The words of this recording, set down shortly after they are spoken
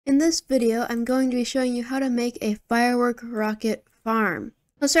In this video, I'm going to be showing you how to make a firework rocket farm.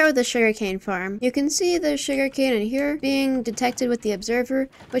 Let's start with the sugarcane farm. You can see the sugarcane in here being detected with the observer,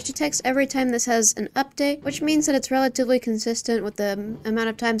 which detects every time this has an update, which means that it's relatively consistent with the amount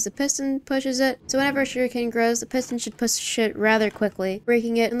of times the piston pushes it. So whenever sugarcane grows, the piston should push it rather quickly,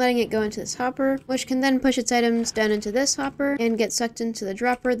 breaking it and letting it go into this hopper, which can then push its items down into this hopper and get sucked into the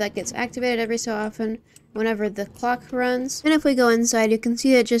dropper that gets activated every so often whenever the clock runs. And if we go inside, you can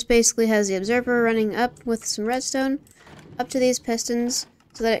see it just basically has the observer running up with some redstone up to these pistons,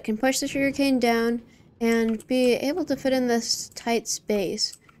 so that it can push the sugarcane down and be able to fit in this tight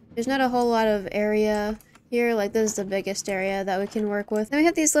space. There's not a whole lot of area here, like this is the biggest area that we can work with. Then we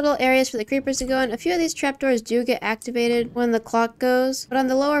have these little areas for the creepers to go in. A few of these trapdoors do get activated when the clock goes, but on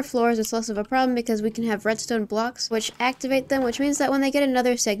the lower floors it's less of a problem because we can have redstone blocks which activate them, which means that when they get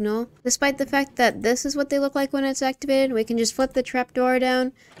another signal, despite the fact that this is what they look like when it's activated, we can just flip the trapdoor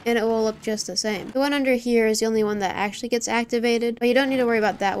down and it will look just the same. The one under here is the only one that actually gets activated, but you don't need to worry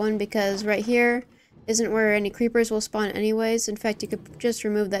about that one because right here isn't where any creepers will spawn anyways. In fact, you could just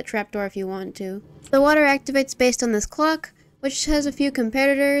remove that trapdoor if you want to. The water activates based on this clock, which has a few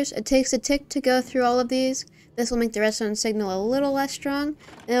comparators. It takes a tick to go through all of these. This will make the redstone signal a little less strong,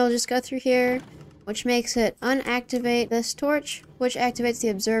 and it'll just go through here, which makes it unactivate this torch, which activates the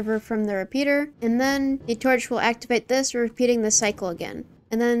observer from the repeater, and then the torch will activate this, repeating the cycle again.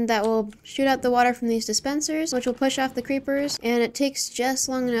 And then that will shoot out the water from these dispensers, which will push off the creepers, and it takes just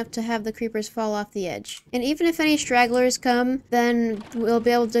long enough to have the creepers fall off the edge. And even if any stragglers come, then we'll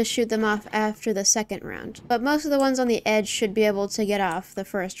be able to shoot them off after the second round. But most of the ones on the edge should be able to get off the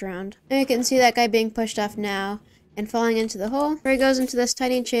first round. And you can see that guy being pushed off now and falling into the hole, where he goes into this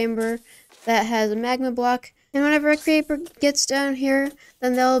tiny chamber that has a magma block. And whenever a creeper gets down here,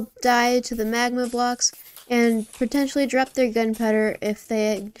 then they'll die to the magma blocks and potentially drop their gunpowder if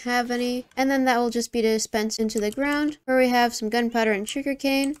they have any, and then that will just be dispensed into the ground where we have some gunpowder and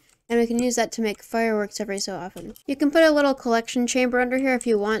sugarcane, and we can use that to make fireworks every so often. You can put a little collection chamber under here if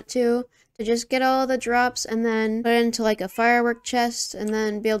you want to just get all the drops and then put it into like a firework chest and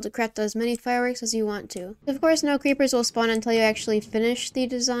then be able to craft as many fireworks as you want to. Of course, no creepers will spawn until you actually finish the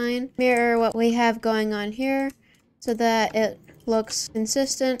design. Mirror what we have going on here so that it looks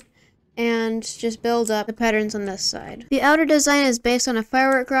consistent, and just build up the patterns on this side. The outer design is based on a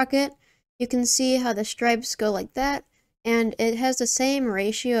firework rocket. You can see how the stripes go like that, and it has the same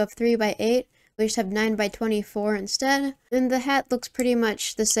ratio of 3:8. We just have 9:24 instead. And the hat looks pretty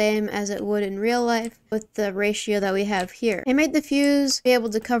much the same as it would in real life with the ratio that we have here. I made the fuse be able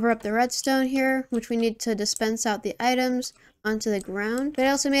to cover up the redstone here, which we need to dispense out the items onto the ground. But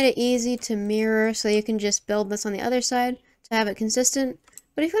I also made it easy to mirror so you can just build this on the other side to have it consistent.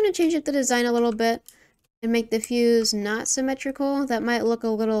 But if you want to change up the design a little bit and make the fuse not symmetrical, that might look a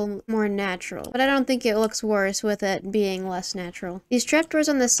little more natural. But I don't think it looks worse with it being less natural. These trapdoors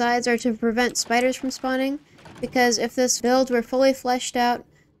on the sides are to prevent spiders from spawning, because if this build were fully fleshed out,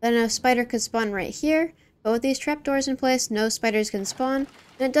 then a spider could spawn right here. But with these trapdoors in place, no spiders can spawn,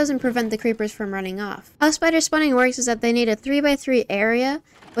 and it doesn't prevent the creepers from running off. How spider spawning works is that they need a 3x3 area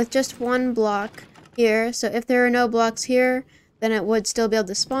with just one block here. So if there are no blocks here, then it would still be able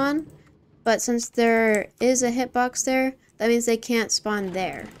to spawn, but since there is a hitbox there, that means they can't spawn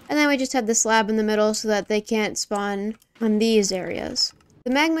there. And then we just have the slab in the middle so that they can't spawn on these areas. The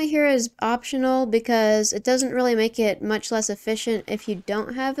magma here is optional because it doesn't really make it much less efficient if you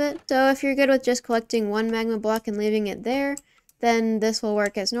don't have it. So if you're good with just collecting one magma block and leaving it there, then this will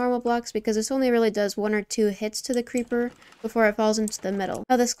work as normal blocks because this only really does 1 or 2 hits to the creeper before it falls into the middle.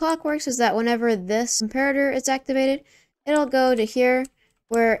 How this clock works is that whenever this comparator is activated, it'll go to here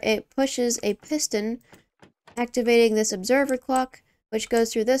where it pushes a piston, activating this observer clock, which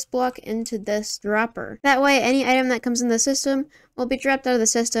goes through this block into this dropper. That way, any item that comes in the system will be dropped out of the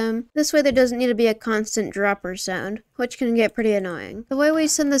system. This way, there doesn't need to be a constant dropper sound, which can get pretty annoying. The way we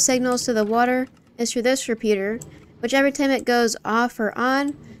send the signals to the water is through this repeater, which every time it goes off or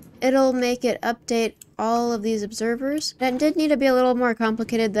on, it'll make it update all of these observers. That did need to be a little more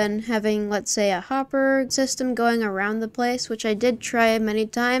complicated than having, let's say, a hopper system going around the place, which I did try many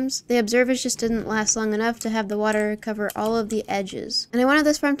times. The observers just didn't last long enough to have the water cover all of the edges. And I wanted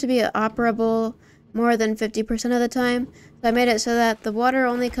this farm to be operable more than 50% of the time, so I made it so that the water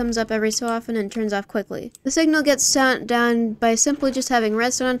only comes up every so often and turns off quickly. The signal gets sent down by simply just having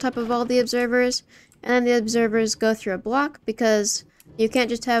redstone on top of all the observers, and then the observers go through a block because you can't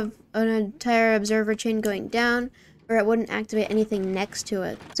just have an entire observer chain going down, or it wouldn't activate anything next to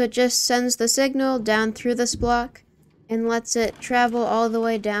it. So it just sends the signal down through this block and lets it travel all the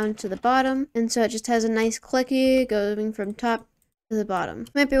way down to the bottom. And so it just has a nice clicky going from top to the bottom.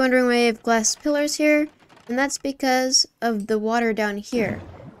 You might be wondering why I have glass pillars here, and that's because of the water down here.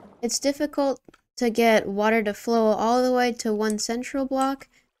 It's difficult to get water to flow all the way to one central block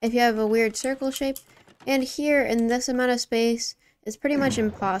if you have a weird circle shape, and here in this amount of space, it's pretty much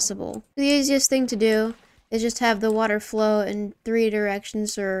impossible. The easiest thing to do is just have the water flow in 3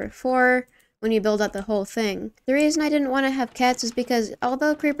 directions or 4 when you build out the whole thing. The reason I didn't want to have cats is because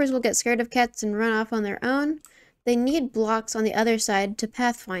although creepers will get scared of cats and run off on their own, they need blocks on the other side to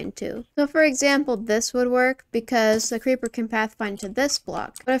pathfind to. So for example, this would work because the creeper can pathfind to this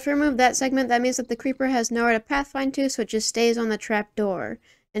block. But if we remove that segment, that means that the creeper has nowhere to pathfind to, so it just stays on the trap door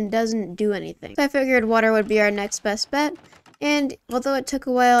and doesn't do anything. So I figured water would be our next best bet, and although it took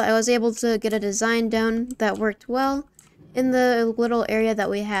a while, I was able to get a design down that worked well in the little area that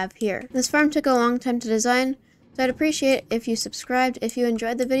we have here. This farm took a long time to design, so I'd appreciate if you subscribed if you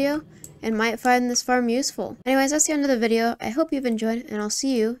enjoyed the video and might find this farm useful. Anyways, that's the end of the video. I hope you've enjoyed, and I'll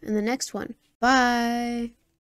see you in the next one. Bye!